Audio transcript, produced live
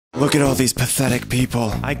Look at all these pathetic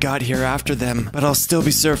people. I got here after them, but I'll still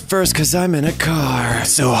be served first because I'm in a car.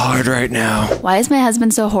 So hard right now. Why is my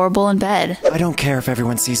husband so horrible in bed? I don't care if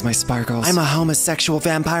everyone sees my sparkles. I'm a homosexual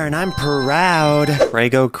vampire and I'm proud.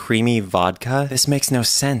 Prego creamy vodka? This makes no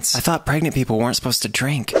sense. I thought pregnant people weren't supposed to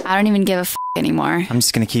drink. I don't even give a f anymore. I'm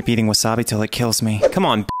just gonna keep eating wasabi till it kills me. Come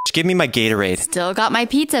on, bitch, give me my Gatorade. Still got my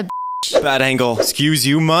pizza, bitch. Bad angle. Excuse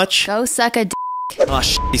you much? Go suck a d. Aw,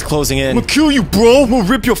 shit, he's closing in. I'm gonna kill you, bro. I'm gonna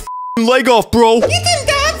rip your leg off, bro. You did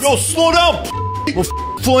that? Yo, slow down. I'm gonna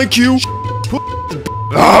flank you.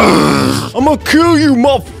 I'm gonna kill you,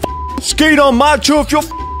 motherfucker. Skate on my turf, you're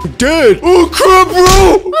dead. Oh, crap, bro.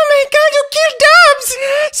 Oh my god, you killed Dubs!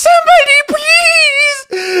 Somebody,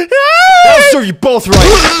 please! That'll serve you both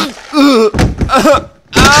right.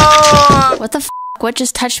 What the f? What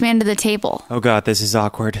just touched me under the table? Oh god, this is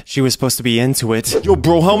awkward. She was supposed to be into it. Yo,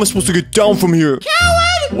 bro, how am I supposed to get down from here?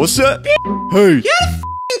 Coward! What's that? Hey. You're a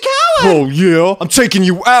f***ing coward! Oh, yeah? I'm taking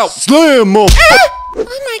you out. Slam, motherfucker.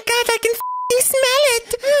 Oh my god, I can f***ing smell it!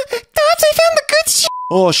 Dubs, I found the good shit!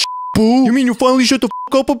 Oh, boo. You mean you finally shut the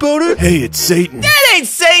f*** up about it? Hey, it's Satan. That ain't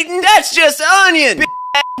Satan, that's just Onion!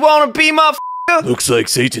 Bitch, wanna be my f***er? Looks like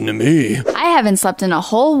Satan to me. I haven't slept in a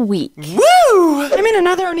whole week. Woo! I'm in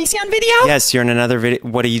another Onision video? Yes, you're in another video.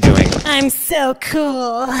 What are you doing? I'm so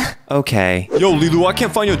cool. Okay. Yo, Lilu, I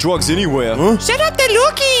can't find your drugs anywhere. Huh? Shut up, they're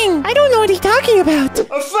looking! I don't know what he's talking about.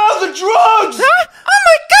 I found the drugs! Huh? Oh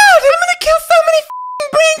my god, I'm gonna kill so many f***ing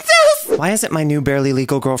brain cells! Why hasn't my new barely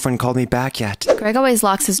legal girlfriend called me back yet? Greg always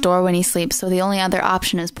locks his door when he sleeps, so the only other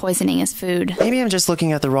option is poisoning his food. Maybe I'm just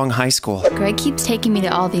looking at the wrong high school. Greg keeps taking me to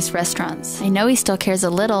all these restaurants. I know he still cares a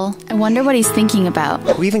little. I wonder what he's thinking about.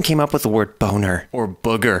 Who even came up with the word boner? Or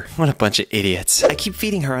booger? What a bunch of idiots. I keep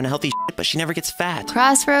feeding her unhealthy shit, but she never gets fat.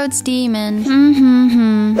 Crossroads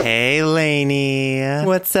demon. Hey, Lainey.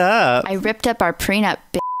 What's up? I ripped up our prenup,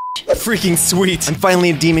 bitch. Freaking sweet. I'm finally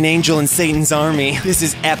a demon angel in Satan's army. This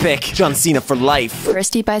is epic. John Cena for life.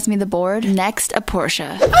 First he buys me the board, next a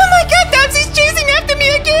Porsche. Oh my god, Dubs, he's chasing after me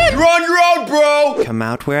again! You're on your own, bro! Come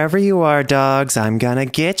out wherever you are, dogs. I'm gonna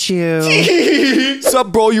get you.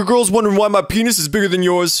 Sup, bro? Your girl's wondering why my penis is bigger than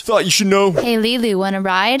yours. Thought you should know. Hey Lilu, wanna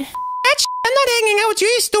ride? I'm not hanging out with you,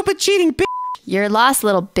 you stupid cheating bitch! You're lost,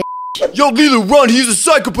 little bitch. Yo, Lilu, run! He's a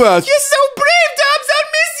psychopath! You're so brave, Dubs, I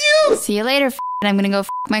miss you! See you later, and I'm gonna go f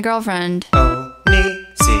my girlfriend. Oh